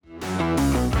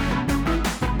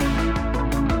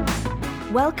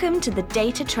Welcome to the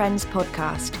Data Trends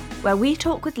podcast, where we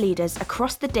talk with leaders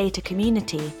across the data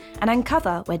community and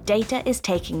uncover where data is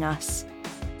taking us.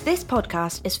 This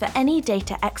podcast is for any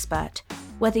data expert,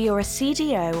 whether you're a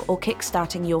CDO or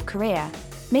kickstarting your career.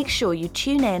 Make sure you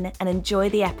tune in and enjoy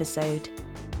the episode.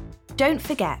 Don't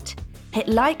forget, hit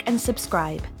like and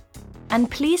subscribe. And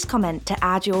please comment to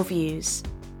add your views.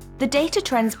 The Data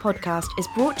Trends podcast is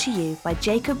brought to you by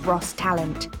Jacob Ross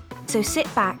Talent. So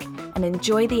sit back and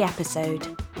enjoy the episode.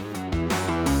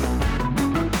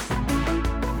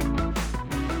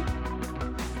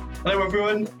 Hello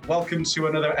everyone, welcome to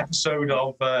another episode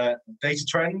of Data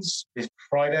Trends. It's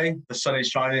Friday, the sun is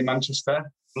shining in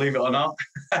Manchester, believe it or not.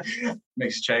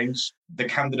 Makes a change. The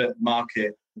candidate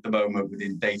market at the moment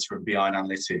within data and BI and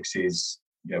analytics is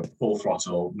full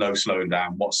throttle, no slowing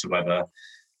down whatsoever. A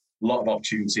lot of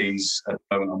opportunities at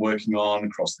the moment I'm working on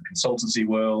across the consultancy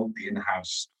world, the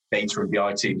in-house data and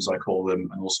BI teams, I call them,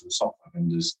 and also the software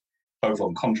vendors, both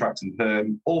on contract and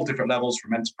perm, all different levels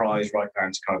from enterprise right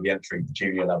down to kind of the entry, the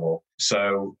junior level.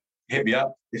 So hit me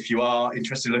up if you are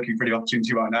interested in looking for the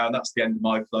opportunity right now. And that's the end of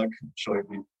my plug. I'm sure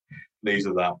you'll be pleased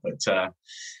with that.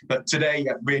 But today,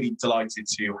 I'm really delighted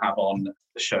to have on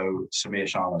the show Sameer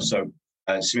Sharma. So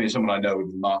Sameer is someone I know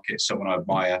in the market, someone I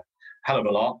admire a hell of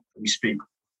a lot. We speak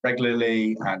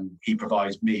regularly, and he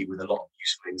provides me with a lot of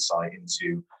useful insight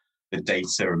into the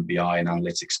data and BI and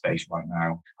analytics space right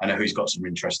now. I know he's got some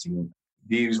interesting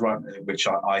views, which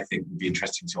I think would be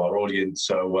interesting to our audience.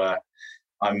 So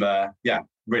I'm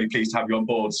really pleased to have you on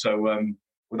board. So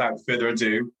without further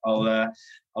ado, I'll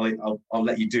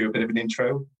let you do a bit of an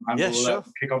intro, and we'll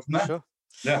kick off from there. Sure.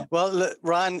 Yeah. Well, look,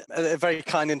 Ryan, a very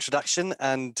kind introduction,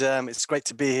 and it's great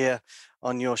to be here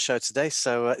on your show today.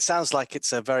 So it sounds like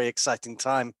it's a very exciting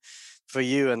time for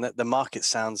you, and that the market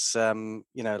sounds,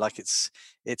 like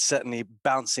it's certainly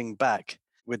bouncing back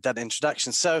with that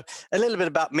introduction. So a little bit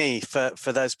about me for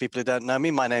those people who don't know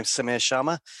me. My name's Sameer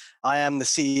Sharma. I am the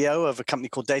CEO of a company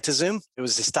called DataZoom. It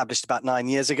was established about 9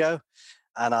 years ago,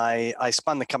 and I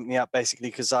spun the company up basically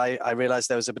because I realized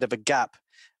there was a bit of a gap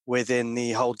within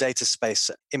the whole data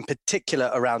space, in particular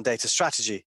around data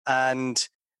strategy. And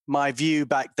my view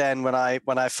back then when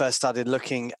I first started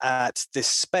looking at this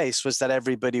space was that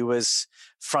everybody was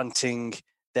fronting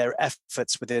their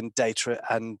efforts within data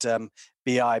and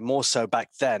BI more so back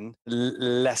then,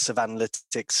 less of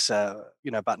analytics,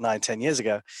 about 9-10 years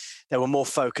ago. They were more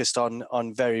focused on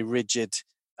very rigid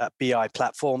BI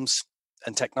platforms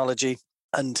and technology.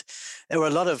 And there were a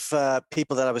lot of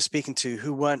people that I was speaking to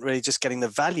who weren't really just getting the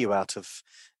value out of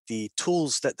the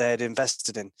tools that they had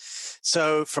invested in.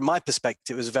 So from my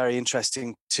perspective, it was very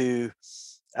interesting to,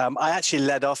 I actually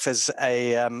led off as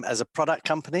a product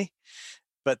company,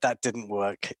 but that didn't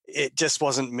work. It just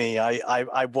wasn't me.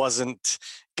 I wasn't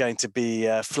going to be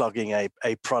flogging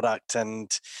a product.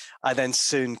 And I then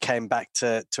soon came back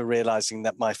to realizing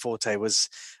that my forte was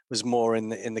more in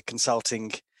the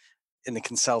consulting, in the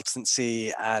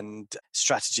consultancy and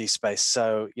strategy space.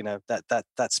 So,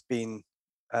 that's been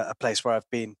a place where I've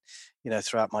been,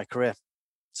 throughout my career.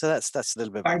 So that's a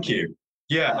little bit. Thank you.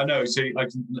 Yeah, I know. So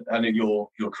I know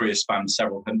your career spans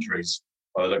several countries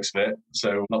by the looks of it.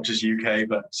 So not just UK,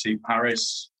 but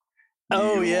Paris.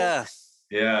 Oh, yeah.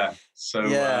 Yeah. So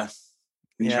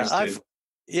interesting.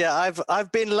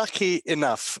 I've been lucky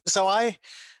enough. So I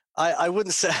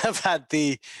wouldn't say I've had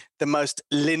the most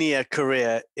linear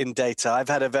career in data. I've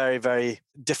had a very, very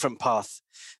different path.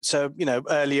 So,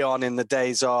 early on in the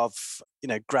days of,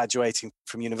 graduating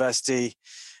from university,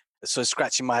 sort of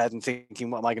scratching my head and thinking,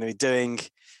 what am I going to be doing?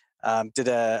 Did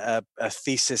a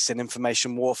thesis in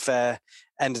information warfare,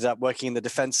 ended up working in the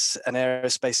defense and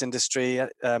aerospace industry,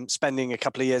 spending a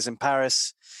couple of years in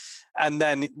Paris, and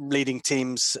then leading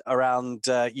teams around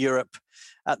Europe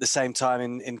at the same time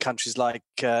in countries like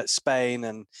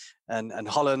Spain and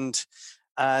Holland.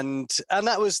 And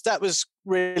that was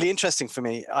really interesting for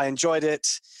me. I enjoyed it.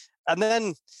 And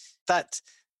then that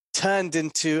turned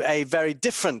into a very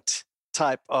different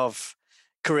type of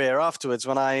career afterwards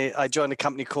when I joined a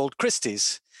company called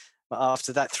Christie's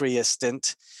after that 3-year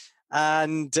stint.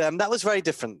 And that was very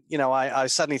different. I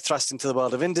was suddenly thrust into the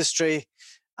world of industry,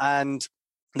 and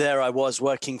there I was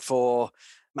working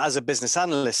as a business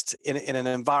analyst in an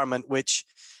environment which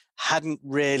hadn't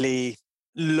really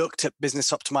looked at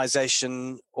business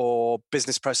optimization or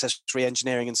business process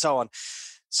re-engineering and so on.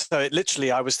 So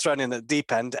I was thrown in at the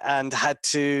deep end and had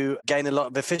to gain a lot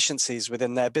of efficiencies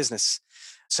within their business.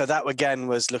 So that again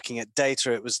was looking at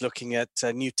data. It was looking at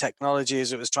new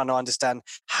technologies. It was trying to understand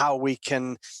how we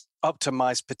can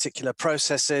optimize particular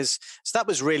processes. So that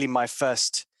was really my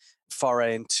first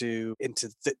foray into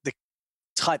the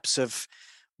types of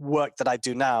work that I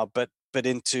do now, but but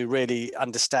into really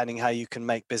understanding how you can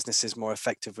make businesses more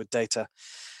effective with data.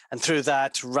 And through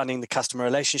that, running the customer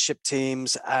relationship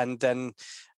teams, and then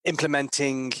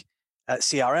implementing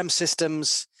CRM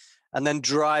systems, and then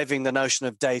driving the notion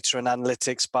of data and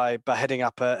analytics by heading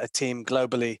up a team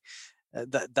globally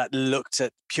that looked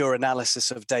at pure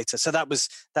analysis of data. So that was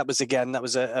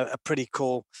a pretty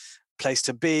cool place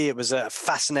to be. It was a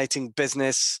fascinating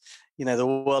business, the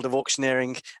world of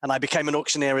auctioneering, and I became an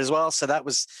auctioneer as well. So that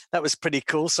was pretty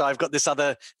cool. So I've got this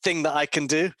other thing that I can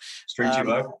do. Strings you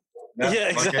love. Yeah,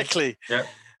 exactly. Yeah.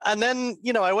 And then,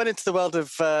 I went into the world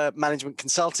of management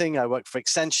consulting. I worked for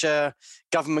Accenture,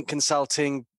 government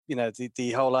consulting,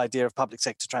 the whole idea of public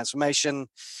sector transformation.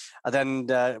 I then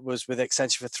was with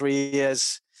Accenture for 3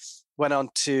 years, went on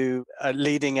to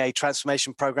leading a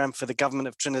transformation program for the government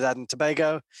of Trinidad and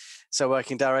Tobago. So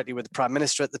working directly with the Prime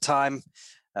Minister at the time,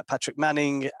 Patrick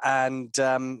Manning, and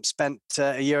spent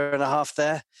a year and a half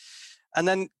there. And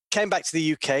then came back to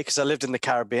the UK because I lived in the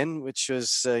Caribbean, which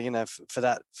was, for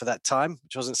that time,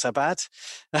 which wasn't so bad.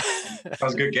 That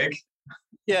was a good gig.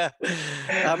 Yeah.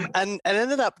 And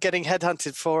ended up getting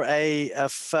headhunted for a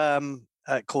firm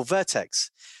called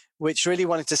Vertex, which really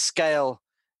wanted to scale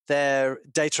their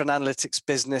data and analytics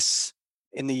business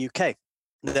in the UK.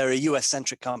 They're a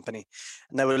US-centric company,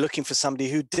 and they were looking for somebody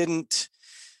who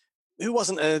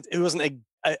wasn't a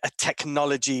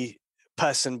technology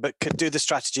person, but could do the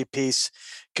strategy piece,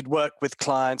 could work with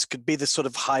clients, could be the sort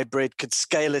of hybrid, could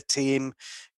scale a team,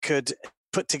 could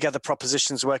put together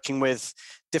propositions working with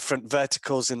different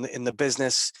verticals in the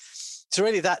business. So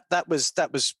really that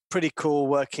was pretty cool,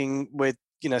 working with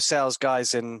sales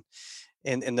guys in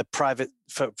the private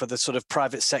for the sort of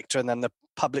private sector, and then the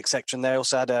public sector, and they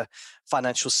also had a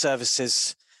financial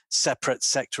services separate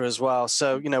sector as well.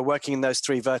 So working in those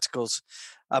three verticals,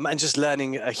 and just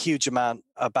learning a huge amount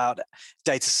about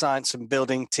data science and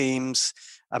building teams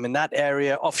in that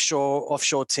area,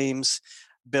 offshore teams,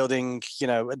 building,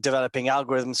 developing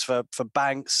algorithms for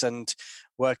banks, and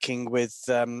working with,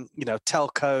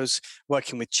 telcos,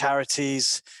 working with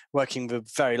charities, working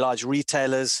with very large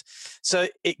retailers. So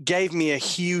it gave me a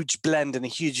huge blend and a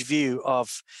huge view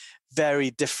of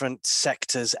very different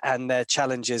sectors and their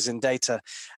challenges in data.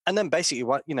 And then basically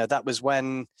that was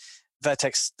when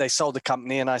Vertex, they sold the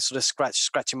company, and I sort of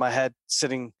scratching my head,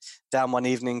 sitting down one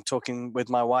evening talking with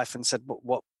my wife, and said,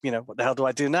 what the hell do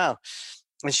I do now?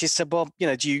 And she said, well,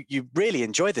 do you really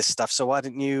enjoy this stuff? So why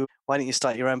don't you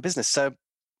start your own business? So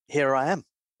here I am.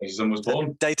 DataZoom was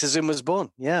born. DataZoom was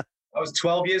born. Yeah. That was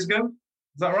 12 years ago.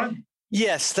 Is that right?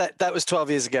 Yes, that was 12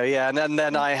 years ago. Yeah. And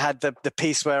then I had the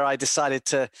piece where I decided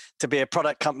to be a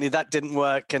product company. That didn't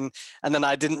work. And then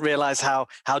I didn't realize how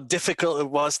difficult it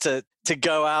was to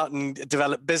go out and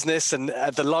develop business, and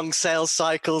the long sales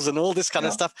cycles and all this kind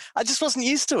of stuff. I just wasn't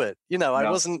used to it. I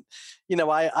wasn't,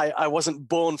 I wasn't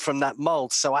born from that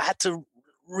mold. So I had to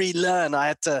relearn. I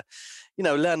had to,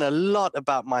 learn a lot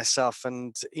about myself.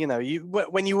 And,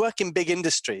 when you work in big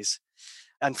industries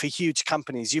and for huge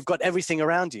companies, you've got everything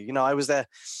around you. I was the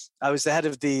head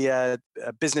of the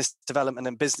business development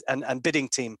and bidding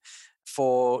team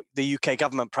for the UK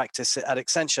government practice at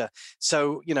Accenture.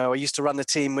 So, I used to run the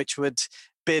team which would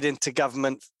bid into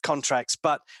government contracts,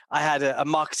 but I had a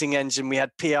marketing engine. We had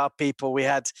PR people. We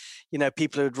had,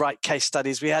 people who'd write case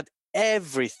studies. We had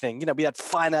everything. We had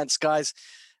finance guys.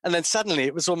 And then suddenly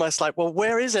it was almost like, well,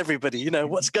 where is everybody?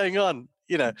 What's going on?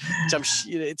 It's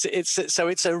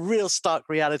a real stark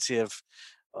reality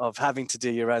of having to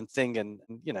do your own thing, and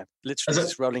literally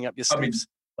just rolling up your sleeves.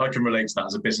 I can relate to that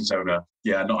as a business owner.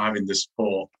 Yeah, not having the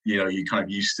support, you kind of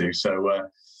used to. So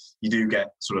you do get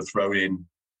sort of thrown in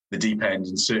the deep end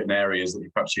in certain areas that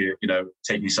you perhaps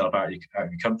taking yourself out of your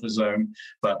comfort zone.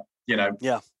 But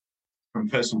from a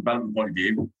personal development point of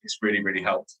view, it's really, really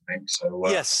helped, I think. So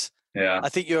yes. Yeah, I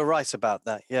think you're right about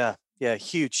that. Yeah.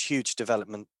 Huge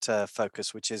development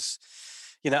focus, which is,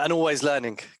 and always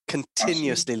learning,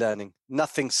 continuously learning.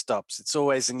 Nothing stops. It's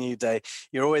always a new day.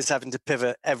 You're always having to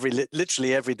pivot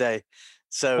literally every day.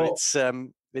 So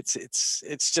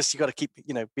it's just, you got to keep,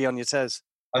 be on your toes.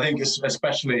 I think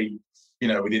especially,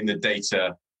 within the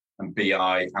data and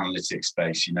BI analytics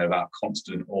space, that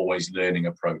constant always learning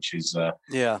approach is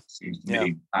seems to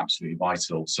be absolutely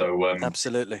vital. So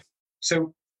absolutely.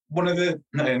 So one of the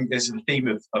theme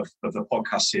of the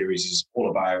podcast series is all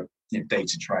about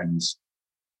data trends.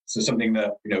 So something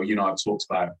that you and I have talked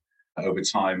about over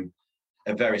time,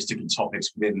 various different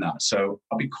topics within that. So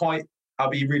I'll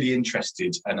be really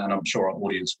interested, and I'm sure our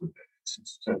audience would, to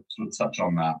sort of touch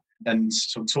on that and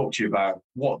sort of talk to you about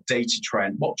what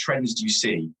trends do you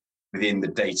see within the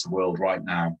data world right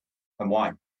now, and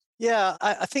why? Yeah,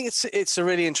 I think it's a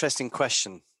really interesting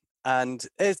question. And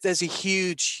there's a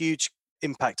huge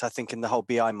impact, I think, in the whole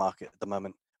BI market at the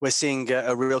moment. We're seeing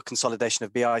a real consolidation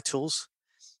of BI tools.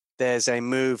 There's a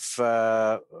move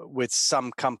with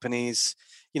some companies.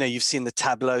 You've seen the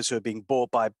Tableaus who are being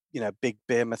bought by, big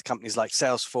behemoth companies like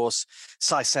Salesforce,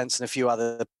 Sisense, and a few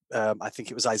other, I think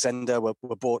it was Izenda,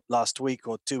 were bought last week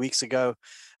or 2 weeks ago.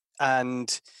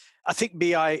 And I think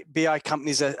BI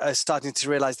companies are starting to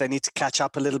realize they need to catch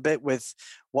up a little bit with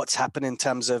what's happened in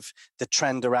terms of the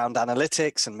trend around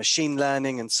analytics and machine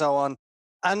learning and so on.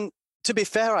 And to be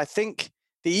fair, I think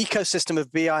the ecosystem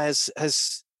of BI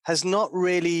has not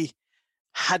really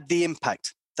had the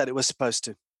impact that it was supposed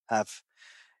to have.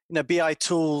 BI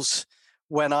tools,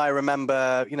 when I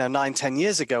remember, 9-10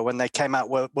 years ago when they came out,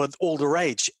 were all the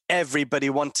rage. Everybody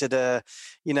wanted to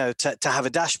have a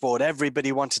dashboard.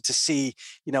 Everybody wanted to see,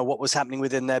 what was happening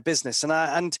within their business.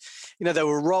 And they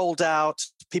were rolled out.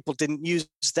 People didn't use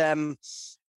them.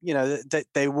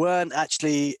 They weren't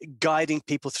actually guiding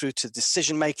people through to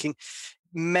decision making.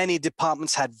 Many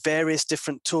departments had various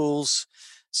different tools.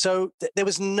 So there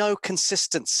was no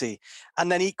consistency.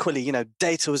 And then equally,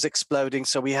 data was exploding.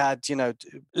 So we had,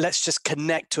 let's just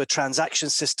connect to a transaction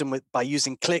system by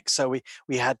using Qlik. So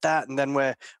we had that. And then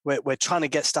we're trying to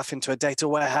get stuff into a data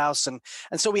warehouse. And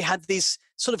so we had these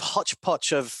sort of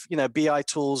hodgepodge of, BI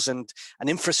tools and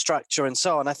infrastructure and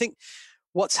so on. I think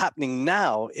what's happening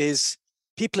now is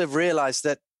people have realized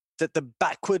that the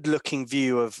backward looking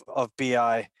view of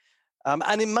BI,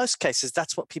 and in most cases,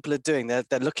 that's what people are doing. They're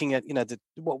looking at,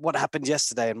 what happened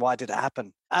yesterday and why did it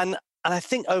happen? And I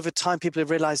think over time, people have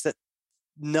realized that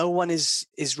no one is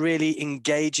really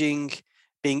engaging,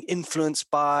 being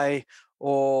influenced by,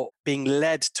 or being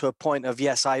led to a point of,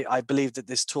 yes, I believe that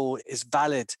this tool is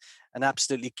valid and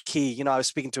absolutely key. I was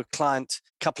speaking to a client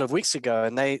a couple of weeks ago,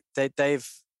 and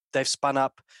they've spun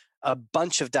up a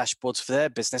bunch of dashboards for their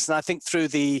business. And I think through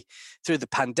the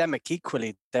pandemic,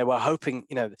 equally, they were hoping,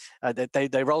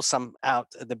 they rolled some out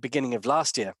at the beginning of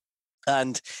last year.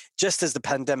 And just as the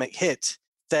pandemic hit,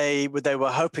 they were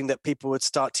hoping that people would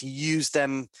start to use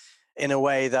them in a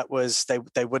way that was,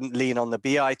 they wouldn't lean on the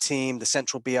BI team, the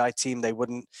central BI team. They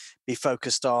wouldn't be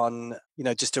focused on,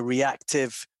 just a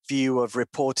reactive view of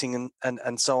reporting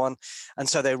and so on. And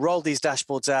so they rolled these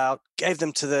dashboards out, gave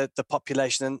them to the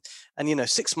population. And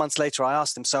 6 months later, I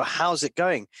asked them, so how's it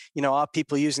going? Are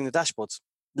people using the dashboards?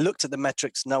 Looked at the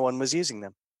metrics, no one was using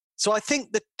them. So I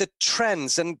think that the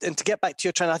trends, and to get back to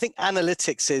your trend, I think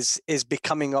analytics is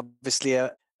becoming obviously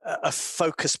a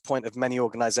focus point of many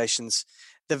organizations.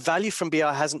 The value from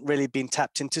BI hasn't really been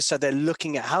tapped into. So they're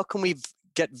looking at how can we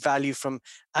get value from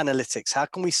analytics? How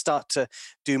can we start to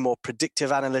do more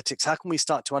predictive analytics? How can we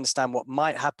start to understand what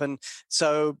might happen?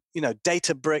 So,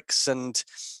 Databricks and,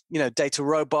 Data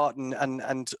Robot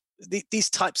and these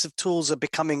types of tools are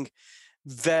becoming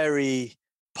very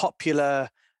popular,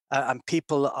 and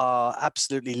people are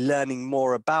absolutely learning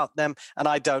more about them. And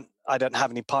I don't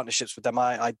have any partnerships with them.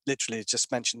 I literally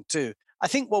just mentioned two. I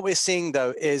think what we're seeing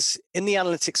though is in the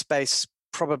analytics space,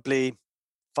 probably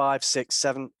 5, 6,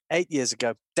 7, 8 years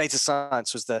ago, data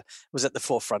science was at the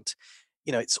forefront.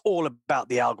 It's all about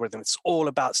the algorithm. It's all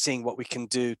about seeing what we can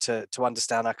do to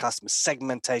understand our customers,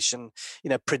 segmentation,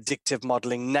 predictive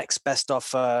modeling, next best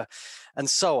offer, and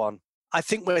so on. I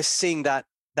think we're seeing that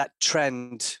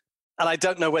trend, and I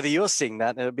don't know whether you're seeing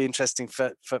that. It'll be interesting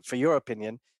for your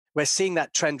opinion. We're seeing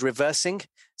that trend reversing.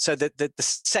 So that the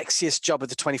sexiest job of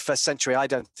the 21st century, I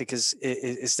don't think is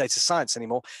data science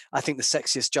anymore. I think the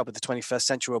sexiest job of the 21st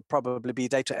century will probably be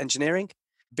data engineering,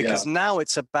 because now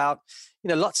it's about,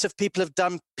 lots of people have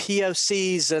done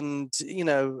POCs and,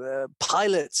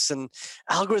 pilots, and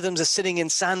algorithms are sitting in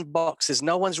sandboxes.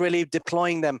 No one's really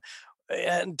deploying them.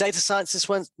 And data scientists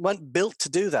weren't built to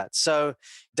do that. So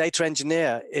data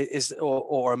engineer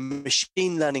or a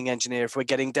machine learning engineer, if we're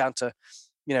getting down to,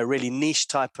 really niche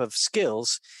type of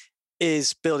skills,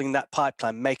 is building that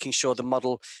pipeline, making sure the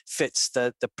model fits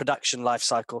the production life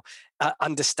cycle,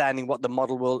 understanding what the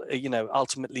model will,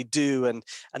 ultimately do, and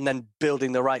then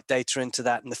building the right data into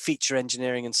that, and the feature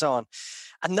engineering and so on.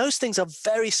 And those things are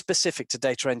very specific to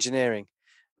data engineering.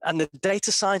 And the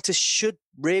data scientist should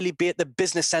really be at the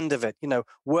business end of it,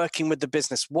 working with the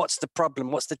business. What's the problem?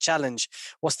 What's the challenge?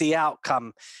 What's the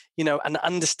outcome? And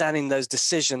understanding those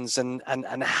decisions and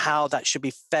how that should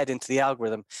be fed into the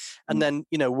algorithm. And then,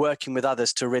 working with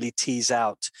others to really tease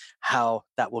out how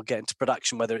that will get into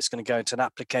production, whether it's going to go into an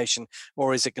application,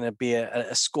 or is it going to be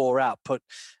a score output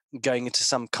going into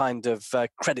some kind of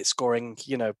credit scoring,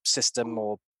 system,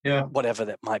 or whatever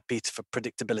that might be for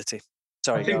predictability.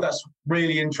 Sorry, I think that's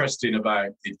really interesting about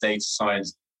the data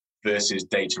science versus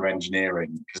data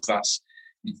engineering, because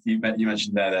you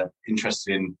mentioned there that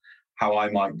interested in how I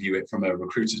might view it from a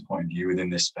recruiter's point of view within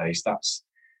this space.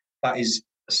 That is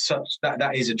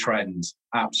a trend,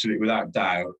 absolutely, without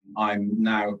doubt. I'm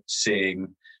now seeing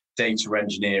data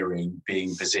engineering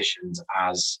being positioned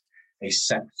as a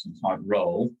sector type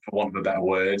role, for want of a better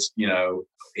word,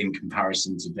 in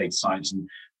comparison to data science. And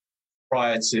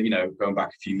prior to, going back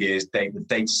a few years, the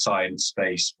data science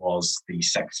space was the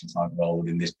sector type role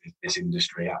within this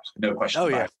industry. Absolutely, no question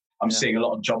about it. I'm seeing a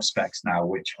lot of job specs now,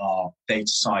 which are data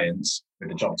science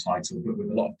with a job title, but with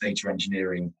a lot of data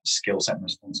engineering skill set and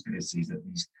responsibilities that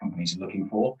these companies are looking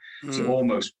for. So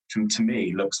almost, to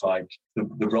me, looks like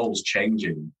the role's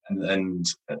changing. And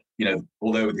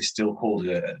although they're still called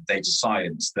a data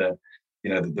science, the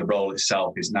role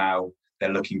itself is now,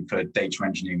 they're looking for data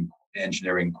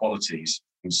engineering qualities.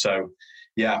 And so,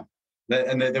 yeah.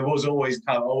 And there was always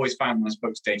found when I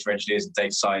spoke to data engineers and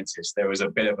data scientists, there was a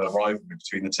bit of a rivalry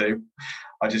between the two.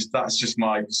 That's just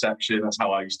my perception. That's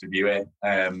how I used to view it.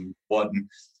 One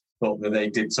thought that they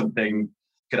did something,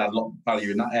 could add a lot of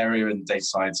value in that area, and data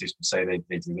scientists would say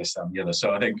they do this, that, and the other.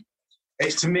 So I think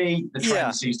to me, the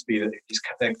trend seems to be that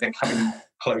they're coming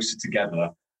closer together.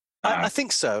 I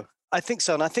think so.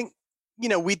 And I think,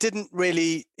 we didn't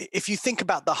really, if you think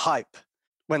about the hype,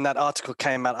 when that article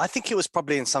came out, I think it was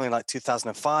probably in something like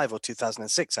 2005 or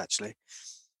 2006, actually,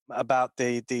 about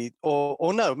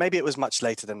or no, maybe it was much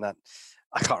later than that.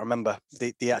 I can't remember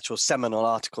the actual seminal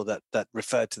article that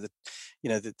referred to the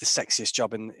sexiest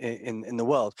job in the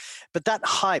world. But that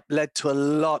hype led to a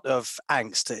lot of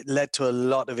angst. It led to a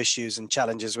lot of issues and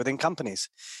challenges within companies.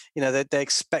 They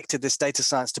expected this data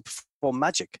science to perform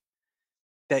magic.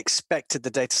 They expected the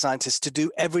data scientists to do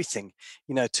everything,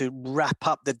 to wrap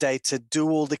up the data, do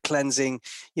all the cleansing,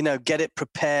 get it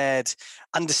prepared,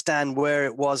 understand where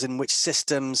it was in which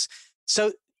systems.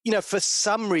 So, for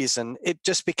some reason, it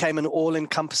just became an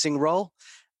all-encompassing role.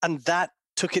 And that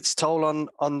took its toll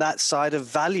on that side of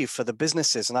value for the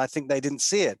businesses. And I think they didn't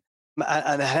see it.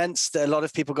 And hence, a lot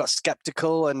of people got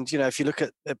skeptical. And, if you look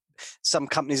at some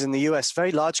companies in the US,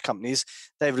 very large companies,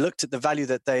 they've looked at the value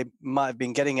that they might have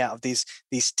been getting out of these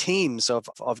teams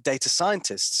of data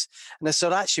scientists. And they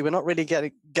said, actually, we're not really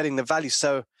getting the value.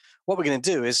 So what we're going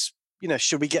to do is,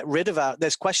 should we get rid of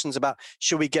there's questions about,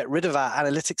 should we get rid of our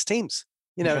analytics teams?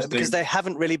 Because they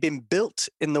haven't really been built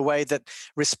in the way that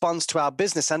responds to our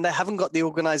business, and they haven't got the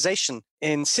organization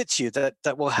in situ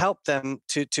that will help them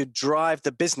to drive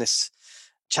the business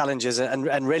challenges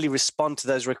and really respond to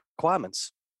those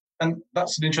requirements. And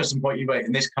that's an interesting point you make,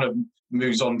 and this kind of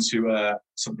moves on to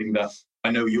something that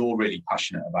I know you're really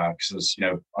passionate about, because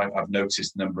I've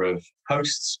noticed the number of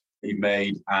posts that you've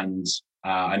made, and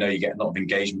I know you get a lot of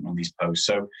engagement on these posts.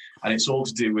 And it's all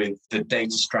to do with the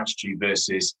data strategy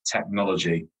versus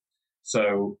technology.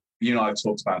 So you and I have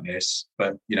talked about this,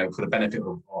 but for the benefit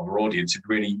of our audience, I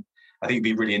think it'd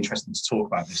be really interesting to talk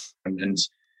about this, and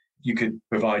you could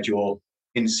provide your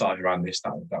insight around this.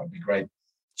 That would be great.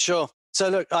 Sure. So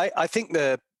look, I think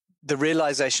the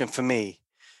realization for me,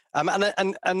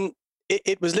 and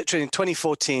it was literally in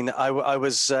 2014. I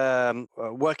was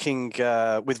working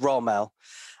with Royal Mail.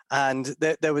 And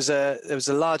there was a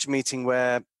large meeting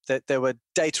where there were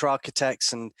data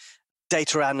architects and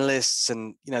data analysts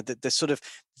and the sort of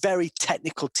very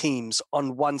technical teams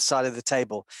on one side of the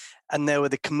table, and there were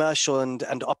the commercial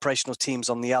and operational teams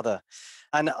on the other.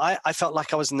 And I felt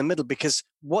like I was in the middle, because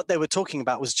what they were talking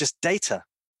about was just data.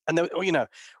 And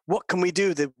what can we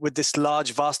do with this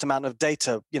large, vast amount of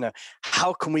data?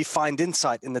 How can we find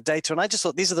insight in the data? And I just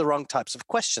thought these are the wrong types of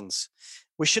questions.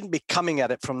 We shouldn't be coming at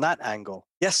it from that angle.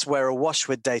 Yes, we're awash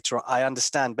with data, I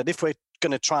understand. But if we're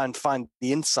going to try and find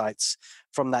the insights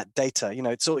from that data,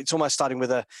 it's almost starting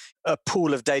with a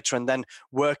pool of data and then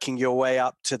working your way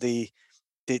up to the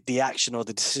action or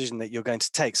the decision that you're going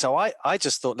to take. So I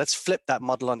just thought, let's flip that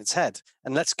model on its head,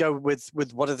 and let's go with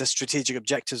what are the strategic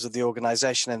objectives of the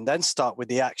organization, and then start with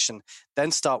the action, then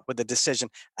start with the decision,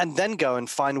 and then go and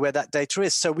find where that data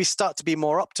is. So we start to be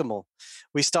more optimal.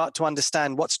 We start to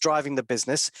understand what's driving the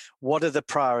business, what are the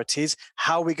priorities,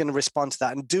 how are we going to respond to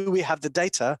that, and do we have the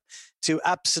data to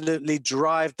absolutely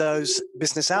drive those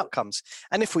business outcomes?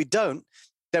 And if we don't,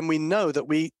 then we know that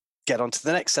we get onto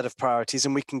the next set of priorities,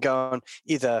 and we can go and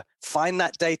either find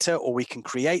that data or we can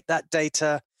create that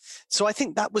data. So I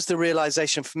think that was the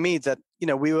realization for me, that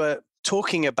we were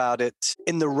talking about it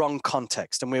in the wrong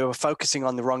context and we were focusing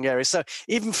on the wrong area. So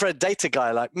even for a data guy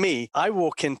like me, I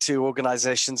walk into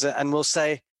organizations and will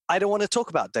say, I don't want to talk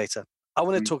about data. I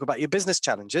want to talk about your business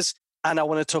challenges. And I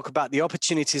want to talk about the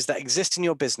opportunities that exist in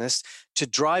your business to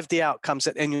drive the outcomes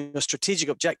and your strategic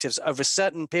objectives over a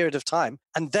certain period of time.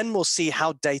 And then we'll see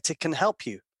how data can help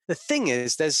you. The thing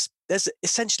is, there's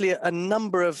essentially a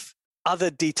number of other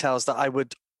details that I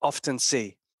would often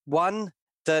see. One,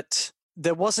 that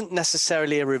there wasn't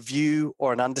necessarily a review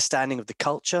or an understanding of the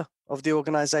culture of the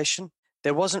organization.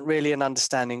 There wasn't really an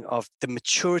understanding of the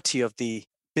maturity of the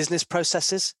business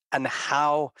processes and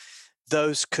how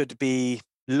those could be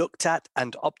looked at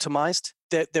and optimized.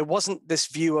 There wasn't this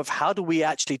view of how do we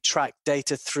actually track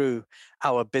data through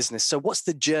our business. So what's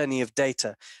the journey of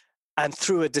data and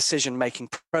through a decision-making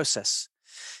process?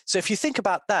 So if you think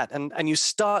about that and you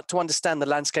start to understand the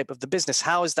landscape of the business,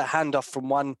 how is the handoff from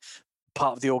one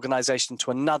part of the organization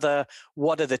to another?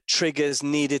 What are the triggers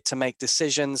needed to make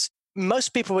decisions?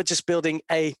 Most people were just building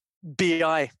a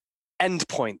BI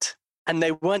endpoint, and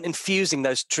they weren't infusing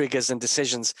those triggers and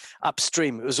decisions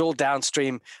upstream. It was all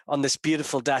downstream on this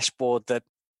beautiful dashboard that,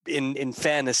 in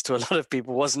fairness to a lot of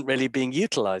people, wasn't really being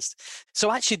utilized.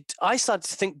 So actually, I started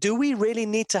to think, do we really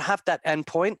need to have that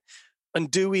endpoint? And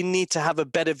do we need to have a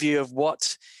better view of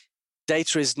what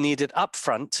data is needed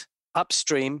upfront,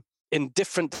 upstream, in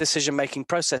different decision-making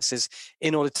processes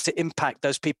in order to impact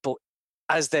those people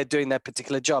as they're doing their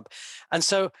particular job? And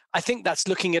so I think that's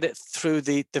looking at it through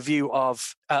the view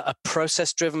of a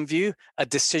process-driven view, a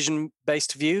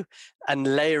decision-based view,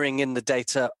 and layering in the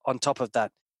data on top of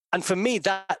that. And for me,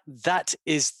 that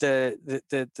is the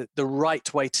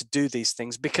right way to do these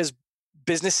things, because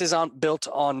businesses aren't built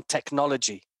on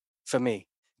technology. For me,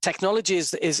 technology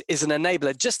is an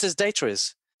enabler, just as data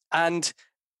is. And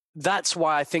that's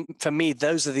why I think, for me,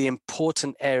 those are the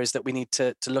important areas that we need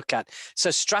to look at.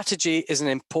 So strategy is an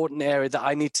important area that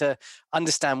I need to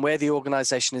understand where the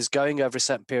organization is going over a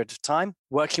certain period of time,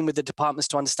 working with the departments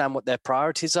to understand what their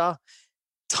priorities are,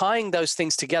 tying those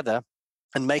things together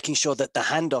and making sure that the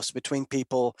handoffs between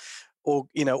people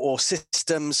or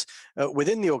systems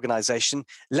within the organization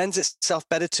lends itself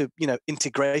better to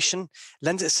integration,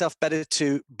 lends itself better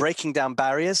to breaking down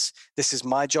barriers. This is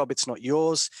my job, it's not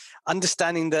yours.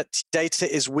 Understanding that data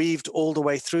is weaved all the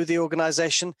way through the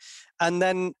organization, and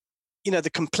then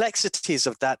the complexities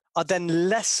of that are then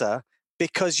lesser,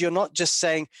 because you're not just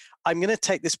saying, I'm going to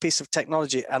take this piece of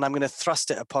technology and I'm going to thrust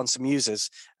it upon some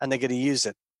users and they're going to use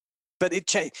it. But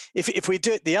if we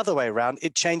do it the other way around,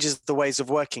 it changes the ways of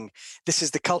working. This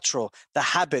is the cultural, the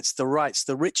habits, the rights,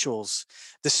 the rituals,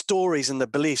 the stories and the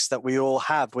beliefs that we all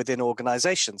have within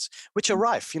organizations, which are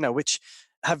rife, which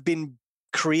have been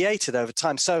created over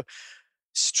time. So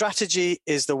strategy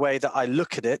is the way that I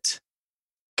look at it.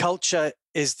 Culture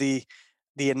is the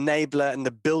enabler and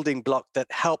the building block that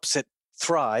helps it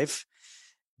thrive.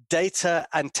 Data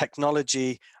and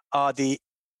technology are the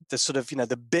sort of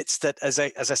the bits that, as I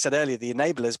said earlier, the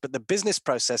enablers, but the business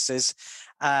processes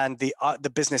and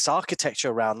the business architecture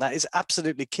around that is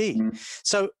absolutely key.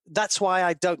 So that's why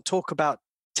I don't talk about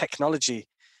technology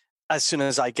as soon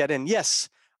as I get in. Yes,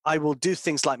 I will do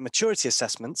things like maturity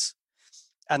assessments,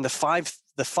 and the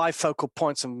five focal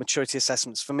points of maturity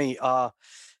assessments for me are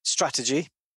strategy,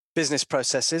 business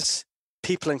processes,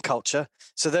 people and culture.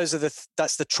 So those are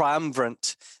that's the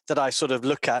triumvirate that I sort of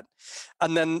look at,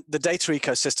 and then the data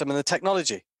ecosystem and the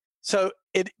technology. So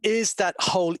it is that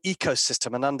whole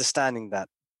ecosystem and understanding that,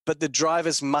 but the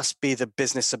drivers must be the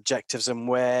business objectives and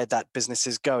where that business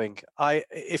is going.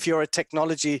 If you're a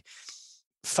technology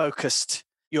focused,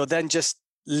 you're then just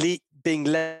being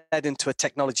led into a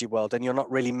technology world, and you're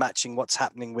not really matching what's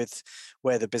happening with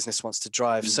where the business wants to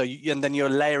drive. So and then you're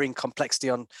layering complexity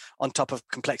on top of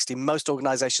complexity. Most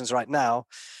organizations right now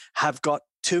have got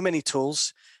too many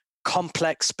tools,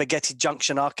 complex spaghetti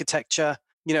junction architecture.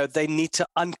 They need to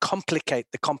uncomplicate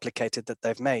the complicated that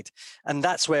they've made. And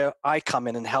that's where I come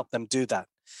in and help them do that.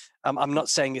 I'm not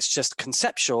saying it's just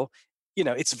conceptual,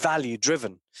 it's value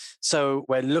driven. So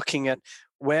we're looking at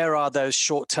where are those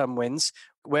short-term wins?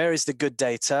 Where is the good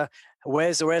data?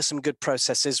 Where are some good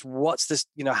processes? What's this,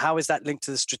 how is that linked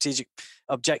to the strategic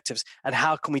objectives? And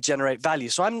how can we generate value?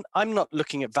 So I'm not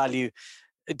looking at value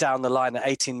down the line at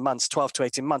 18 months, 12 to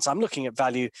 18 months. I'm looking at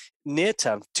value near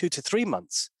term, 2 to 3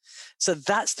 months. So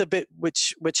that's the bit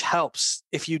which helps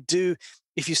if you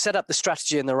set up the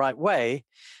strategy in the right way,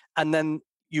 and then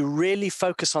you really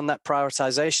focus on that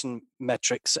prioritization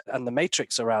metrics and the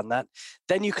matrix around that,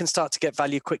 then you can start to get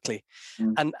value quickly.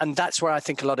 And that's where I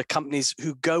think a lot of companies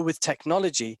who go with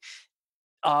technology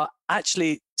are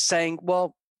actually saying,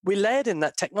 well, we layered in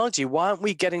that technology. Why aren't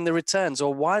we getting the returns?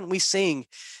 Or why aren't we seeing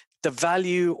the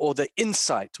value or the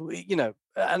insight?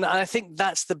 And I think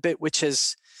that's the bit which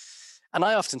is, and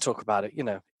I often talk about it,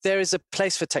 there is a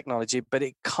place for technology, but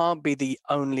it can't be the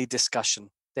only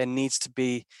discussion. There needs to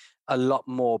be a lot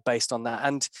more based on that.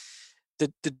 And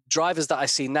the drivers that I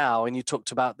see now, and you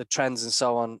talked about the trends and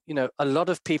so on, a lot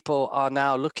of people are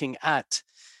now looking at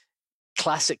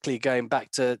classically going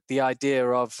back to the idea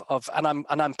of and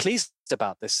I'm pleased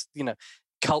about this,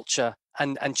 culture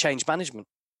and change management,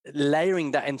 layering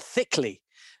that in thickly,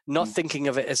 not thinking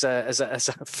of it as a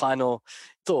final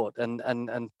thought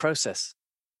and process.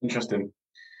 Interesting.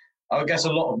 I guess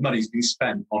a lot of money's been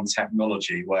spent on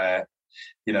technology where,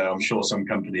 I'm sure some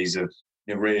companies have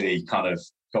really kind of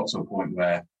got to a point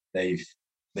where they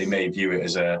may view it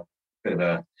as a bit of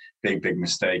a big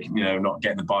mistake, not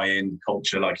getting the buy-in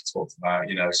culture like you talked about,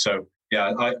 So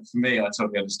yeah, for me, I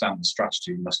totally understand the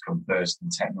strategy must come first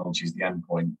and technology is the end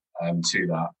point to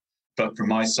that. But from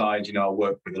my side, I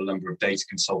work with a number of data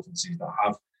consultancies that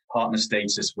have partner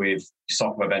status with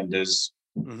software vendors,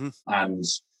 and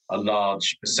a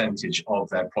large percentage of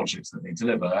their projects that they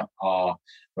deliver are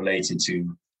related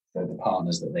to the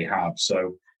partners that they have.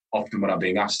 So often when I'm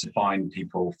being asked to find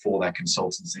people for their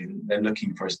consultancy, they're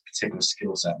looking for a particular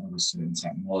skill set and a certain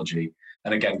technology.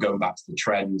 And again, going back to the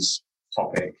trends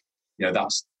topic,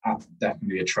 that's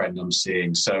definitely a trend I'm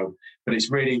seeing. So, but I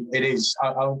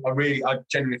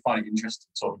genuinely find it interesting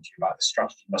talking to you about the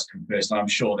strategy must come first. And I'm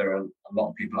sure there are a lot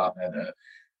of people out there that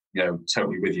are,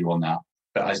 totally with you on that.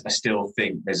 But I still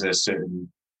think there's a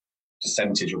certain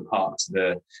percentage or part of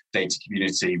the data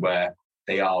community where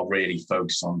they are really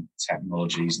focused on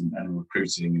technologies and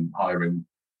recruiting and hiring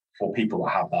for people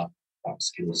that have that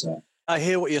skill set. I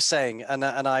hear what you're saying, and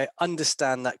I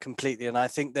understand that completely. And I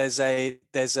think there's a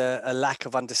lack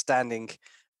of understanding,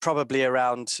 probably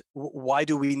around why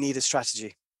do we need a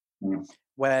strategy?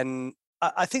 When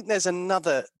I think there's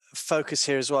another focus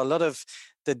here as well. A lot of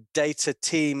the data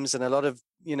teams and a lot of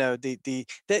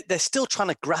they're still trying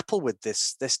to grapple with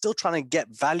this. They're still trying to get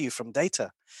value from data.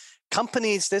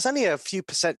 Companies, there's only a few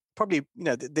percent, probably,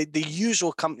 the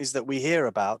usual companies that we hear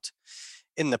about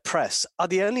in the press are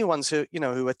the only ones who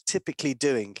are typically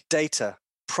doing data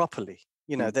properly.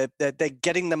 They're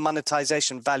getting the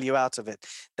monetization value out of it.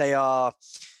 They are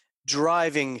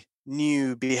driving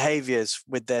new behaviors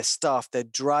with their staff. They're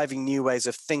driving new ways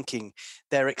of thinking.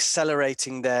 They're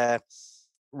accelerating their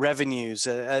revenues,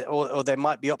 or they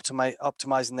might be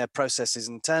optimizing their processes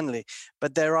internally.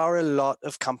 But there are a lot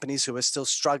of companies who are still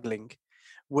struggling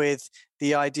with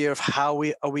the idea of how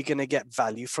are we going to get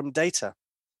value from data.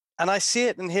 And I see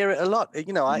it and hear it a lot.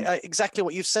 I exactly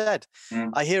what you've said.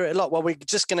 I hear it a lot. Well, we're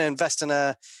just going to invest in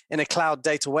a cloud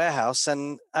data warehouse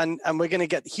and we're going to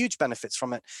get huge benefits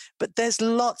from it. But there's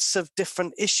lots of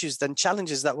different issues and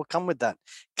challenges that will come with that.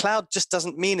 Cloud just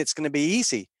doesn't mean it's going to be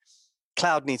easy.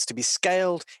 Cloud needs to be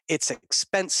scaled. It's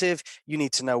expensive. You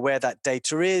need to know where that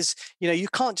data is. You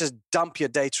can't just dump your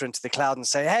data into the cloud and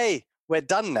say, hey, we're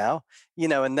done now,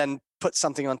 and then put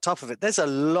something on top of it. There's a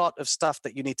lot of stuff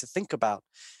that you need to think about,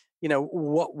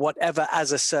 whatever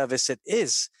as a service it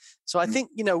is. So I think,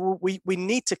 we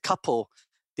need to couple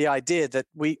the idea that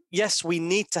we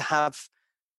need to have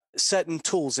certain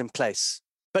tools in place,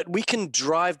 but we can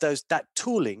drive that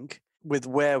tooling with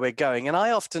where we're going. And I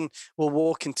often will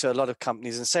walk into a lot of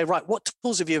companies and say, right, what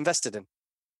tools have you invested in?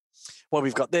 Well,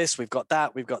 we've got this, we've got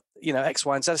that, we've got, X,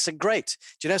 Y, and Z. I said, great.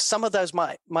 Do you know, some of those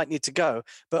might need to go,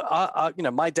 but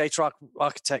my data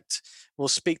architect will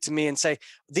speak to me and say,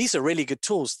 these are really good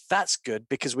tools. That's good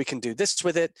because we can do this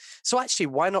with it. So actually,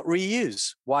 why not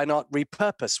reuse? Why not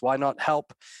repurpose? Why not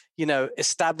help,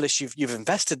 establish you've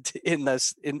invested in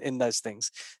those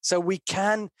things? So we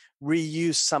can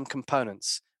reuse some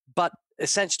components, but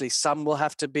essentially some will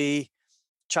have to be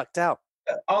chucked out.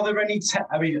 Are there any,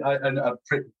 I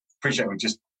appreciate we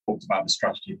just talked about the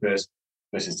strategy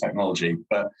versus technology,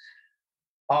 but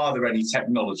are there any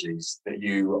technologies that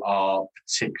you are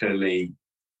particularly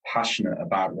passionate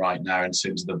about right now in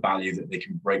terms of the value that they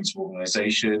can bring to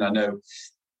organization? I know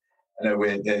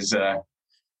there's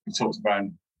we talked about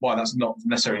why that's not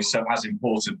necessarily so as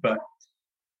important, but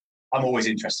I'm always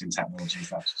interested in technology.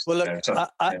 Well, look,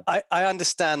 I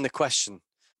understand the question.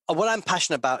 What I'm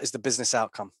passionate about is the business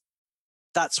outcome.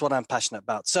 That's what I'm passionate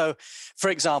about. So, for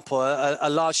example, a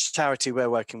large charity we're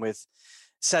working with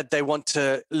said they want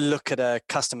to look at a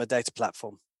customer data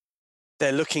platform.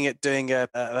 They're looking at doing a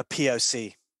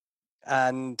POC,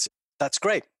 and that's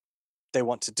great. They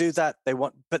want to do that.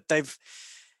 But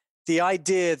the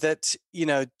idea that,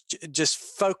 just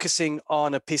focusing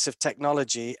on a piece of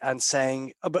technology and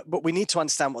saying, but we need to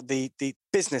understand what the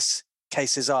business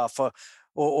cases are for,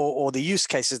 or the use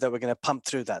cases that we're going to pump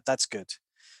through that. That's good.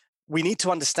 We need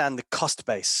to understand the cost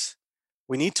base.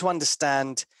 We need to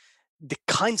understand the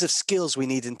kinds of skills we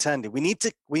need internally. We need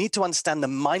to understand the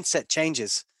mindset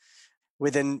changes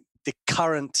within the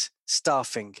current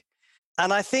staffing.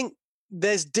 And I think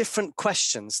there's different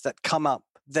questions that come up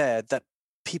there that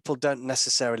people don't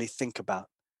necessarily think about.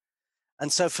 And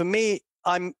so for me,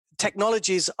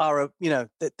 technologies are,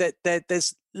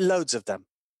 there's loads of them,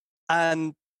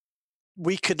 and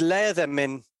we could layer them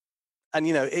in, and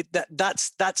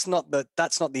that's not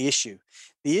the issue.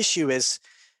 The issue is,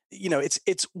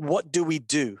 it's what do we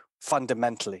do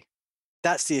fundamentally?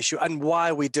 That's the issue, and why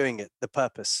are we doing it? The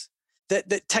purpose.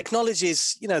 The technology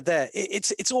is, there.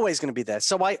 It's always going to be there.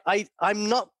 So I'm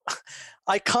not.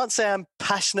 I can't say I'm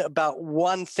passionate about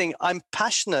one thing. I'm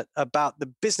passionate about the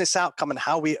business outcome and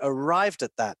how we arrived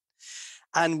at that,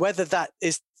 and whether that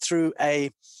is through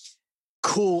a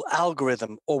cool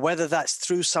algorithm or whether that's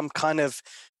through some kind of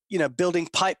building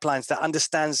pipelines that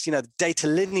understands data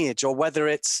lineage, or whether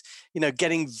it's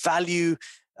getting value,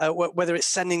 whether it's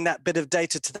sending that bit of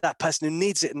data to that person who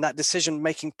needs it in that decision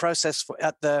making process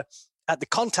at the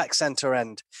contact center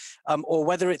end, or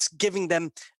whether it's giving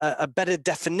them a better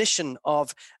definition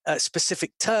of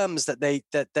specific terms that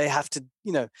they have to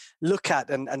look at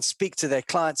and speak to their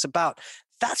clients about.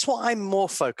 That's what I'm more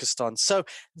focused on. So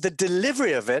the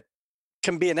delivery of it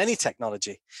can be in any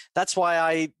technology. That's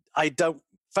why I don't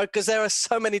focus. There are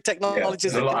so many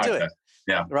technologies that can do it.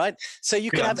 Yeah. Right. So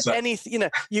you can have any,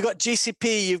 you've got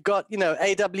GCP, you've got,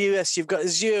 AWS, you've got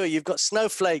Azure, you've got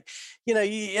Snowflake,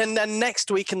 and then next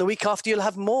week and the week after you'll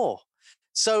have more.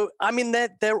 So, I mean,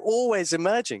 they're always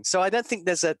emerging. So I don't think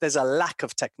there's a lack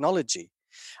of technology.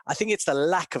 I think it's the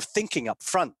lack of thinking up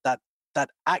front that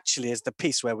actually is the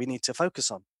piece where we need to focus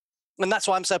on. And that's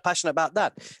why I'm so passionate about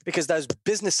that, because those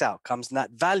business outcomes and that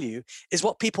value is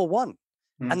what people want,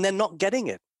 and they're not getting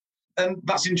it. And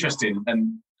that's interesting.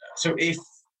 And so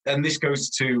and this goes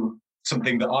to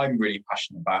something that I'm really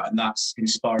passionate about, and that's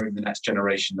inspiring the next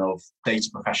generation of data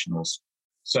professionals.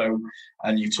 So,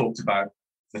 and you talked about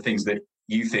the things that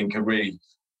you think are really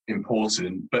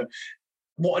important, but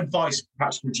what advice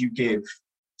perhaps would you give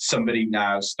somebody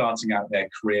now starting out their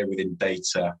career within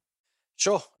data?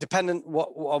 Sure. Dependent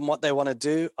on what they want to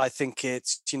do. I think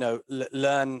it's,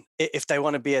 learn if they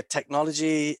want to be a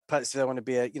technology person, if they want to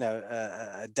be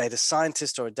a data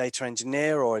scientist or a data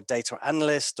engineer or a data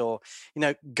analyst, or,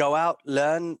 go out,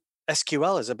 learn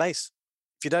SQL as a base.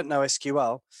 If you don't know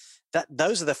SQL,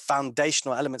 those are the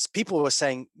foundational elements. People were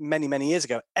saying many, many years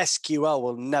ago, SQL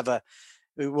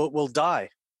will die.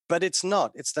 But it's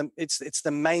not. It's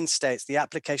the mainstay. It's the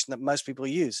application that most people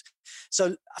use.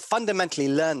 So fundamentally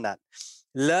learn that.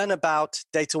 Learn about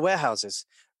data warehouses.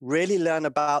 Really learn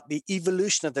about the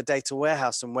evolution of the data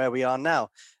warehouse and where we are now.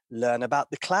 Learn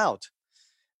about the cloud.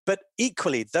 But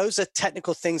equally, those are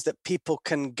technical things that people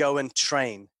can go and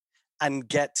train and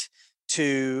get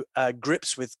to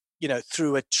grips with,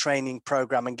 through a training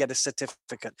program and get a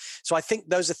certificate. So I think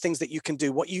those are things that you can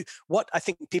do. What I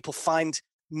think people find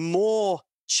more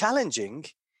challenging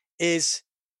is,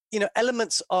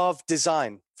 elements of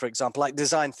design, for example, like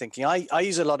design thinking. I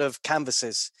use a lot of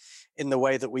canvases in the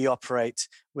way that we operate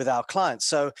with our clients.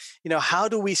 So, how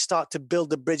do we start to build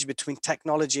the bridge between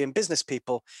technology and business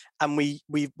people? And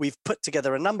we've put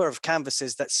together a number of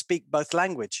canvases that speak both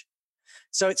language.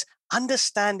 So it's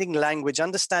understanding language,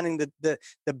 understanding the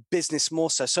business more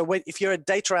so. So if you're a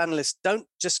data analyst, don't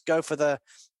just go for the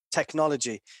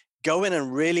technology. Go in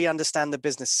and really understand the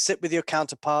business. Sit with your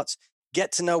counterparts.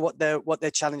 Get to know what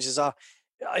their challenges are.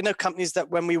 I know companies that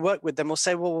when we work with them, we'll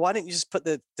say, well, why don't you just put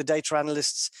the data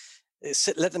analysts,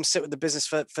 let them sit with the business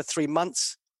for 3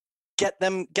 months, get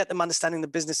them understanding the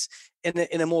business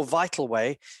in a more vital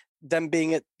way, them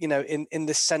being at in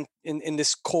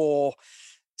this core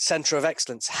center of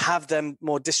excellence. Have them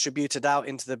more distributed out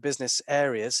into the business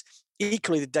areas.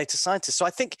 Equally, the data scientists. So I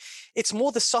think it's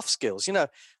more the soft skills.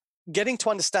 Getting to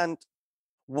understand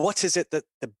what is it that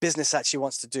the business actually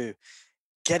wants to do,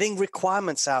 getting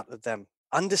requirements out of them,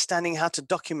 understanding how to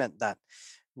document that,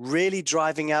 really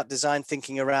driving out design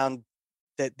thinking around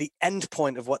the end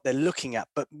point of what they're looking at,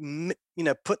 but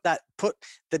put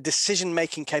the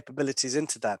decision-making capabilities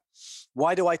into that.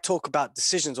 Why do I talk about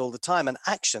decisions all the time and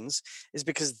actions? Is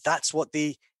because that's what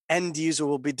the end user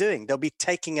will be doing. They'll be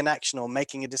taking an action or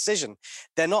making a decision.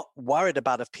 They're not worried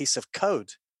about a piece of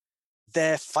code.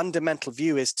 Their fundamental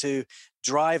view is to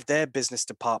drive their business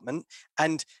department,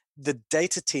 and the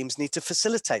data teams need to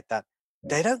facilitate that.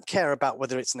 They don't care about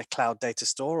whether it's in a cloud data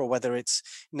store or whether it's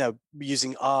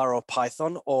using R or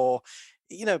Python or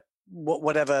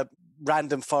whatever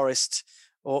random forest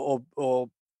or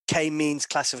k-means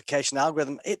classification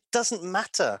algorithm. It doesn't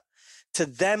matter. To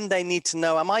them, they need to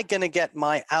know, am I going to get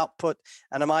my output,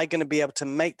 and am I going to be able to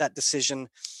make that decision?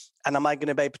 And am I going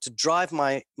to be able to drive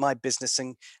my business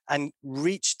and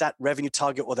reach that revenue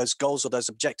target or those goals or those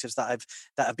objectives that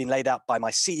have been laid out by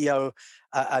my CEO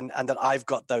and that I've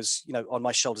got those on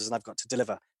my shoulders and I've got to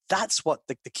deliver. That's what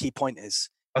the key point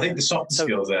is. I think the soft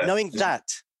skills there. Knowing that.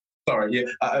 Sorry, yeah,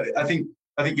 I think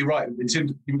you're right. In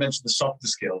terms, you mentioned the softer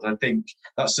skills. I think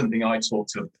that's something I talk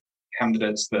to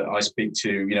candidates that I speak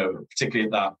to, particularly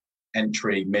at that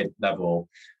entry mid-level,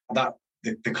 that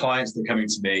the clients that are coming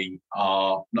to me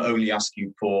are not only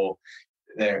asking for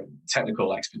their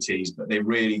technical expertise, but they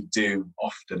really do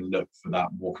often look for that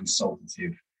more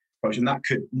consultative approach. And that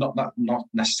could not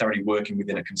necessarily working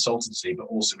within a consultancy, but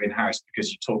also in-house,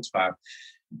 because you talked about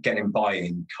getting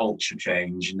buy-in, culture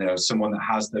change, someone that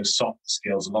has those soft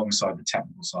skills alongside the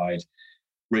technical side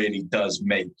really does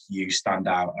make you stand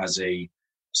out as a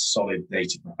solid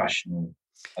data professional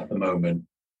at the moment,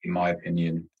 in my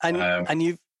opinion. And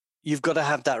you've got to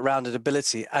have that rounded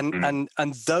ability, and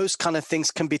those kind of things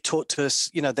can be taught to us.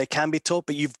 They can be taught,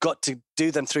 but you've got to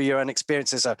do them through your own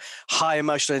experiences. So high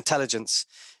emotional intelligence.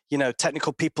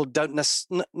 Technical people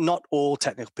not all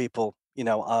technical people,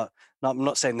 are. I'm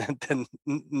not saying that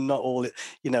not all,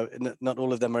 not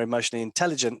all of them are emotionally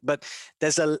intelligent, but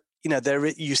there's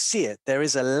you see it. There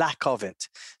is a lack of it.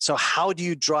 So how do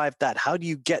you drive that? How do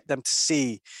you get them to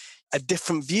see a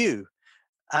different view?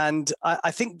 And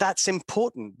I think that's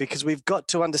important, because we've got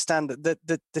to understand that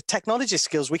the technology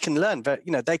skills we can learn.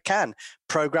 They can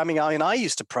programming. I mean, I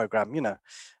used to program.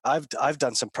 I've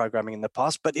done some programming in the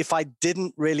past, but if I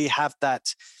didn't really have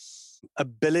that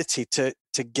ability to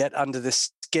get under the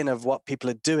skin of what people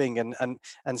are doing and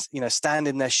stand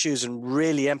in their shoes and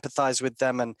really empathize with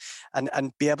them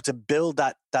and be able to build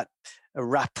that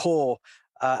rapport.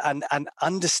 And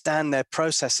understand their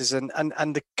processes and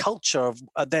the culture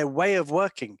of their way of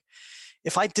working.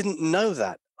 If I didn't know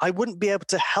that, I wouldn't be able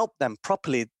to help them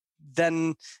properly.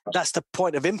 Then that's the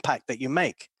point of impact that you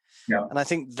make. Yeah. And I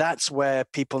think that's where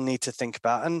people need to think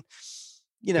about. And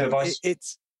I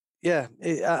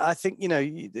think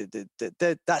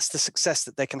that's the success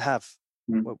that they can have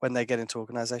when they get into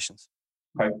organizations.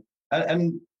 Okay.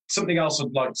 And something else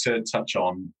I'd like to touch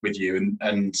on with you,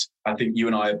 and I think you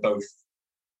and I are both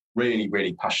really,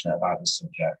 really passionate about this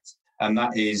subject, and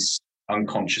that is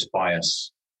unconscious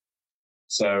bias.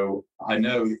 So I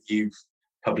know that you've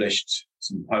published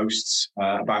some posts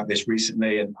about this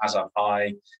recently, and as have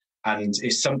I, and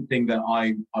it's something that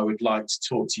I would like to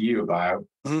talk to you about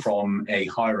from a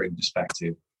hiring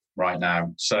perspective right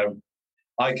now. So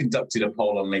I conducted a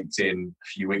poll on LinkedIn a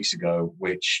few weeks ago,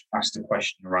 which asked a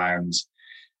question around,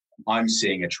 I'm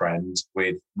seeing a trend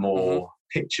with more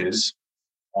pictures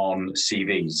on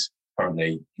CVs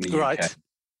currently in the UK. Right.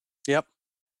 Yep.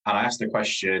 And I asked the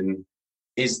question,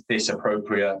 is this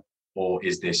appropriate or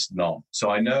is this not? So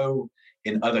I know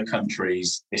in other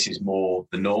countries, this is more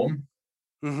the norm.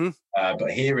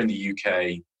 But here in the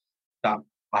UK, that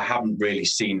I haven't really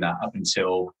seen that up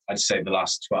until, I'd say, the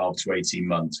last 12 to 18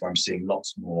 months, where I'm seeing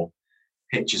lots more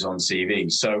pictures on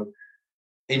CVs. So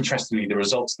interestingly, the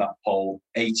results of that poll,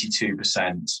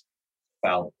 82%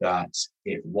 felt that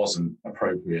it wasn't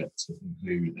appropriate to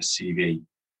include a CV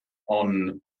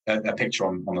on a picture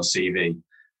on a CV.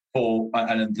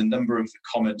 And the number of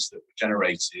comments that were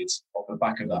generated off the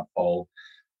back of that poll,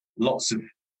 lots of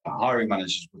hiring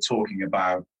managers were talking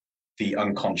about the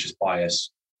unconscious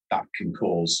bias that can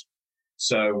cause.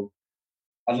 So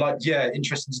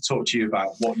interesting to talk to you about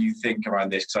what you think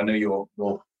around this, because I know you're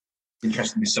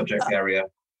interested in this subject area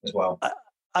as well.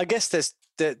 I guess there's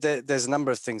a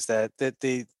number of things there.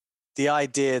 The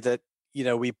idea that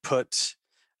we put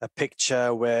a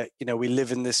picture where we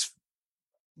live in this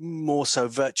more so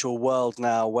virtual world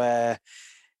now, where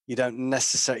you don't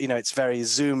necessarily it's very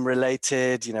Zoom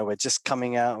related. We're just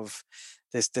coming out of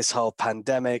this whole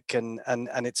pandemic, and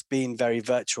it's been very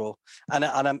virtual, and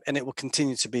it will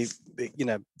continue to be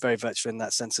very virtual in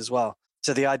that sense as well.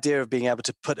 So the idea of being able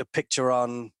to put a picture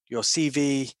on your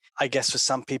CV, I guess for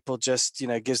some people just,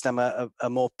 gives them a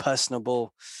more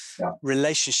personable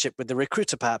relationship with the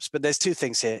recruiter perhaps. But there's two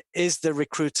things here. Is the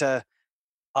recruiter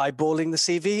eyeballing the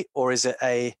CV, or is it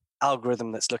a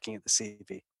algorithm that's looking at the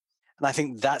CV? And I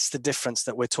think that's the difference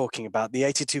that we're talking about. The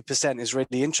 82% is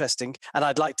really interesting. And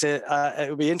I'd like to, it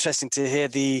would be interesting to hear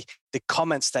the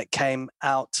comments that came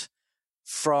out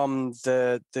from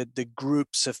the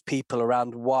groups of people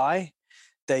around why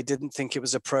they didn't think it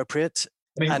was appropriate.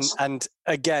 And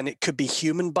again, it could be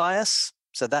human bias.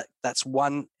 So that's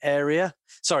one area.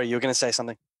 Sorry, you were going to say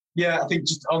something. Yeah, I think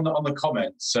just on the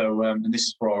comments. So, and this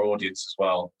is for our audience as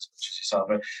well.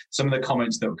 Some of the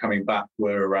comments that were coming back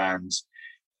were around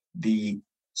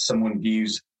someone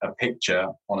views a picture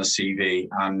on a CV,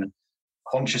 and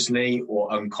consciously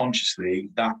or unconsciously,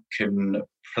 that can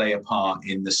play a part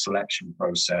in the selection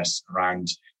process around,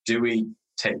 do we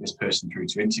take this person through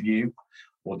to interview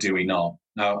or do we not?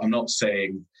 Now, I'm not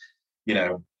saying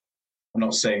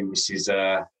this is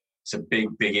it's a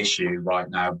big issue right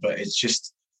now. But it's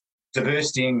just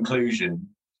diversity and inclusion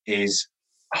is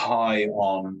high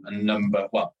on a number.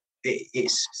 Well,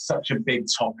 it's such a big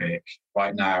topic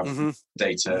right now.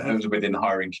 Data within the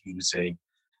hiring community,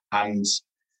 and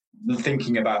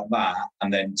thinking about that,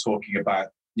 and then talking about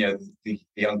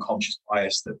the unconscious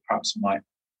bias that perhaps might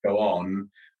go on.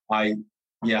 I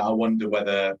wonder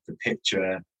whether the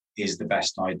picture is the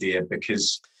best idea,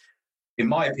 because in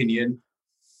my opinion,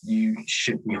 you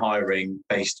should be hiring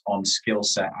based on skill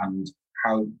set and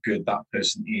how good that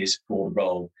person is for the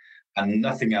role, and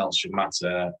nothing else should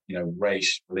matter,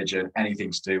 race, religion,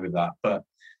 anything to do with that. But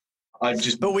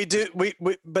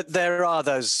but there are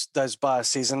those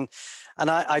biases, and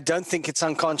I don't think it's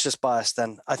unconscious bias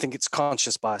then. I think it's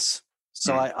conscious bias.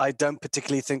 So I don't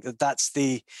particularly think that that's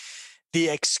the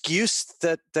excuse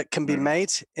that can be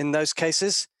made in those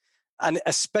cases. And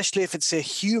especially if it's a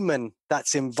human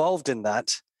that's involved in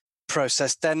that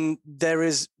process, then there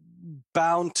is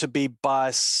bound to be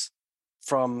bias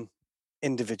from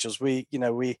individuals. We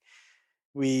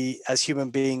as human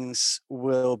beings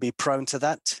will be prone to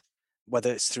that,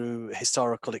 whether it's through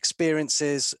historical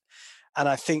experiences. And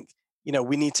I think,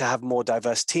 we need to have more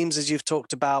diverse teams, as you've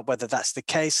talked about. Whether that's the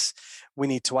case, we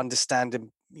need to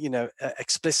understand,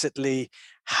 explicitly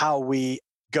how we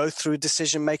go through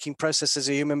decision-making process as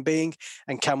a human being,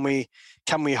 and can we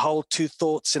hold two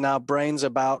thoughts in our brains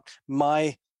about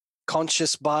my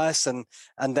conscious bias and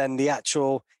then the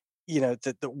actual,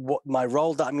 what my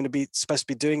role that I'm going to be supposed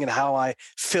to be doing, and how I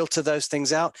filter those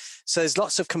things out. So there's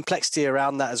lots of complexity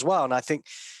around that as well. And I think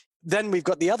then we've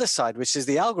got the other side, which is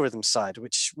the algorithm side,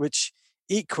 which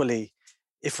equally,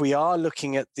 if we are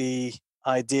looking at the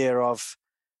idea of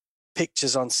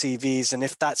pictures on CVs, and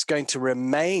if that's going to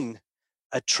remain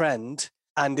a trend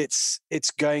and it's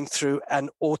going through an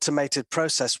automated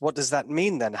process, what does that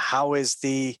mean then? How is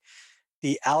the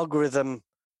algorithm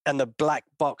and the black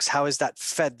box, how is that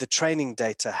fed the training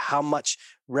data? How much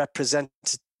representation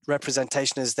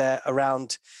is there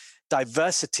around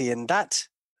diversity in that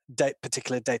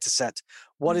particular data set?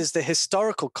 What is the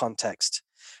historical context?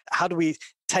 How do we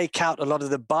take out a lot of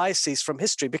the biases from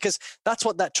history? Because that's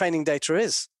what that training data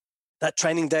is. That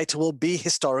training data will be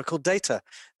historical data.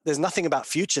 There's nothing about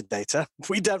future data.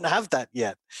 We don't have that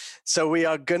yet. So we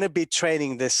are going to be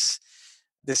training this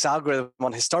algorithm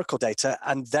on historical data,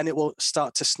 and then it will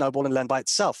start to snowball and learn by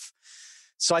itself.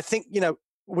 So I think,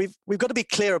 we've got to be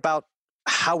clear about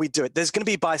how we do it. There's going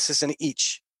to be biases in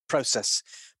each process,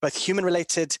 both human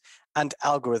related and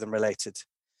algorithm related.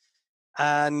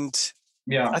 And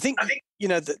I think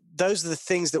those are the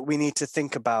things that we need to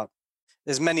think about.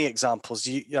 There's many examples.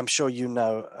 I'm sure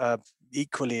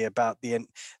equally about the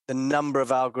number of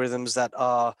algorithms that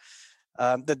are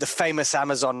the famous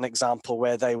Amazon example,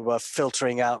 where they were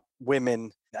filtering out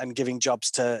women and giving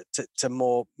jobs to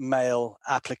more male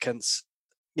applicants.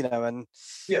 And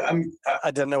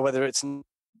I don't know whether it's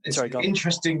sorry, an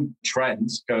interesting trend.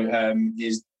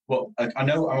 Is I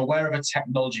know I'm aware of a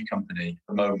technology company at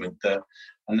the moment that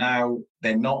are now,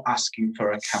 they're not asking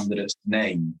for a candidate's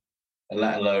name,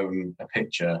 let alone a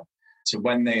picture. So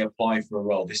when they apply for a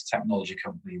role, this technology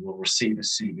company will receive a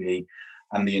CV,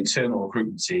 and the internal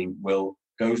recruitment team will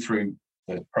go through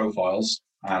the profiles,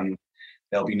 and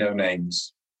there'll be no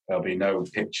names, there'll be no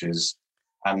pictures.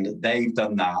 And they've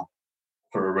done that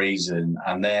for a reason,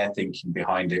 and their thinking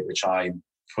behind it, which I'm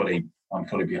fully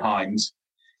behind,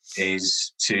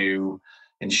 is to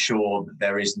ensure that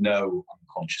there is no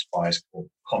unconscious bias or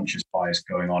conscious bias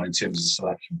going on in terms of the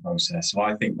selection process. So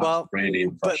I think that's really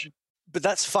impressive. But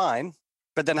that's fine.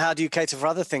 But then how do you cater for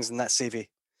other things in that CV?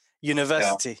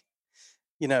 University,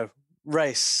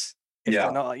 race, if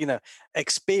they're not,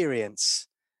 experience.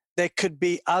 There could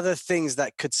be other things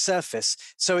that could surface.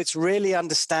 So it's really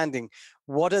understanding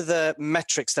what are the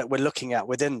metrics that we're looking at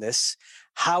within this.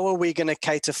 How are we going to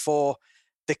cater for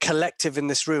the collective in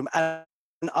this room? And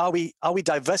are we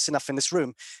diverse enough in this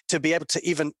room to be able to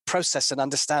even process and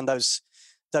understand those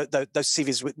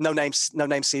CVs with no name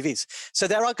CVs? So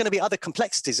there are going to be other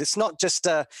complexities. It's not just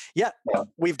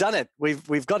we've done it,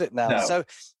 we've got it now. No. So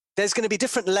there's going to be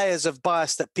different layers of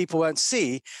bias that people won't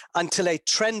see until a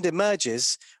trend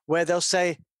emerges where they'll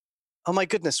say, oh my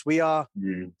goodness, we are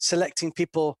selecting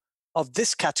people of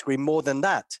this category more than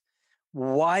that.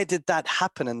 Why did that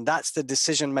happen? And that's the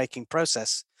decision-making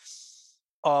process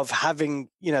of having,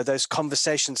 those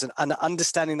conversations and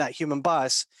understanding that human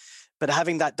bias, but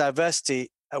having that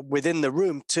diversity within the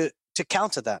room to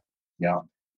counter that. Yeah.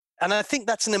 And I think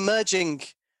that's an emerging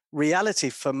reality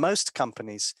for most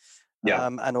companies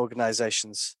and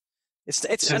organizations.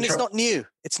 It's not new.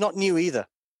 It's not new either.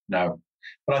 No,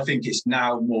 but I think it's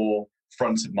now more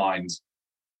front of mind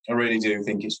I really do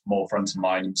think it's more front of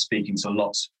mind. I'm speaking to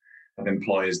lots of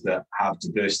employers that have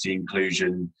diversity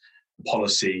inclusion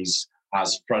policies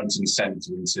as front and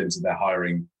centre into their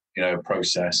hiring,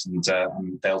 process, and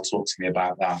they'll talk to me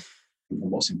about that and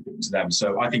what's important to them.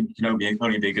 So I think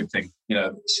only be a good thing.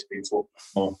 It's being talked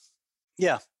more.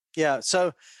 Yeah.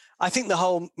 So I think the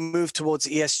whole move towards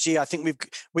ESG, I think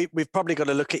we've probably got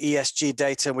to look at ESG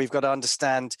data, and we've got to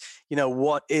understand,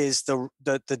 what is the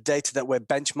data that we're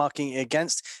benchmarking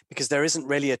against, because there isn't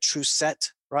really a true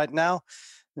set right now.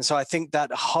 And so I think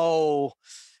that whole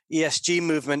ESG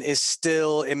movement is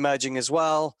still emerging as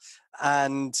well.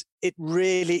 And it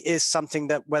really is something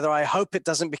that, whether I hope it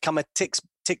doesn't become a tick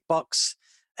box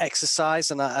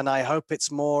exercise, and I hope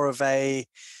it's more of a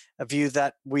view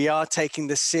that we are taking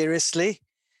this seriously,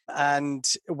 and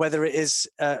whether it is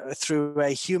through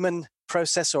a human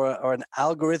process or an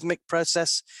algorithmic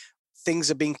process,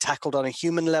 things are being tackled on a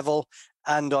human level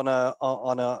and on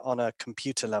a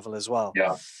computer level as well.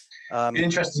 Yeah, it's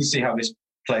interesting to see how this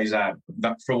plays out.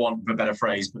 That, for want of a better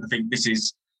phrase, but I think this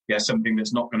is something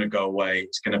that's not going to go away.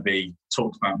 It's going to be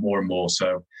talked about more and more.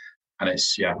 So, and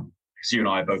it's because you and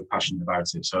I are both passionate about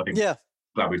it. So I think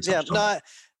glad we touched on it.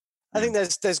 I think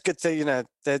there's good thing,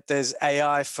 there's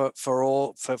AI for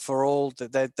all.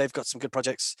 They've got some good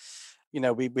projects.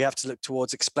 We have to look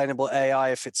towards explainable AI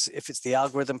if it's the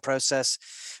algorithm process.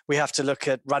 We have to look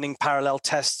at running parallel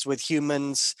tests with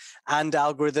humans and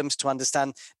algorithms to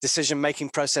understand decision-making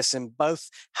process in both.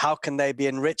 How can they be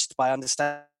enriched by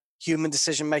understanding human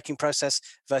decision-making process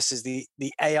versus the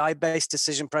AI-based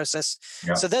decision process?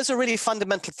 Yeah. So those are really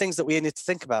fundamental things that we need to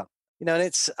think about. And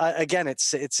it's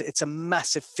it's a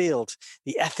massive field.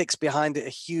 The ethics behind it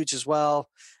are huge as well.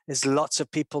 There's lots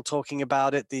of people talking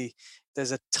about it.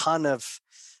 There's a ton of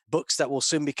books that will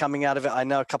soon be coming out of it. I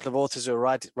know a couple of authors who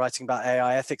are writing about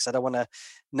AI ethics. I don't want to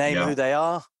name who they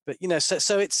are, but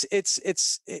so it's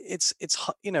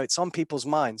on people's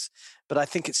minds. But I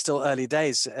think it's still early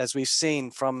days, as we've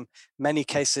seen from many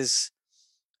cases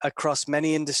across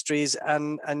many industries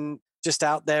and just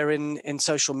out there in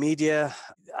social media.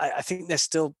 I think there's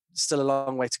still a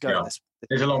long way to go. Yeah.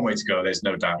 There's a long way to go. There's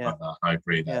no doubt about that. I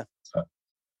agree there. Yeah.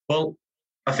 Well,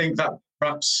 I think that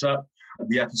wraps up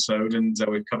the episode, and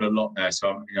we've covered a lot there.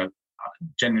 So,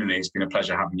 genuinely, it's been a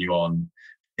pleasure having you on.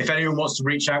 If anyone wants to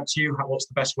reach out to you, what's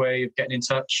the best way of getting in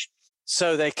touch?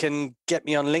 So they can get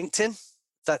me on LinkedIn.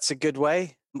 That's a good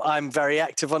way. I'm very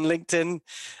active on LinkedIn.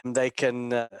 They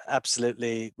can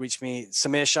absolutely reach me,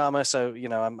 Samir Sharma. So,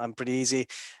 I'm pretty easy.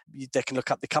 They can look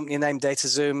up the company name,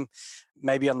 DataZoom.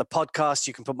 Maybe on the podcast,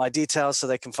 you can put my details so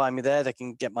they can find me there. They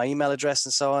can get my email address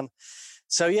and so on.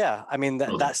 So,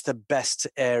 that's the best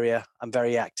area. I'm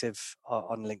very active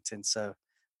on LinkedIn. So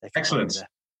they can excellent. Find me there.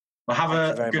 Well,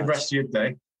 have a good rest of your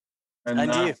day. And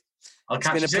you. I'll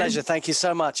catch you soon. It's been a pleasure. Thank you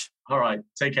so much. All right.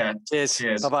 Take care. Cheers.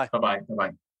 Bye-bye. Bye-bye.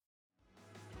 Bye-bye.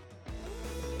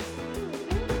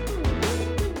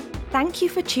 Thank you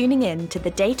for tuning in to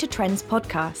the Data Trends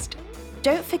podcast.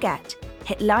 Don't forget,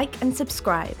 hit like and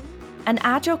subscribe, and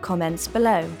add your comments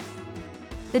below.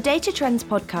 The Data Trends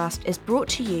podcast is brought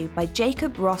to you by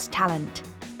Jacob Ross Talent.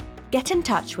 Get in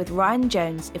touch with Ryan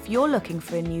Jones if you're looking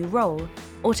for a new role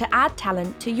or to add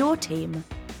talent to your team.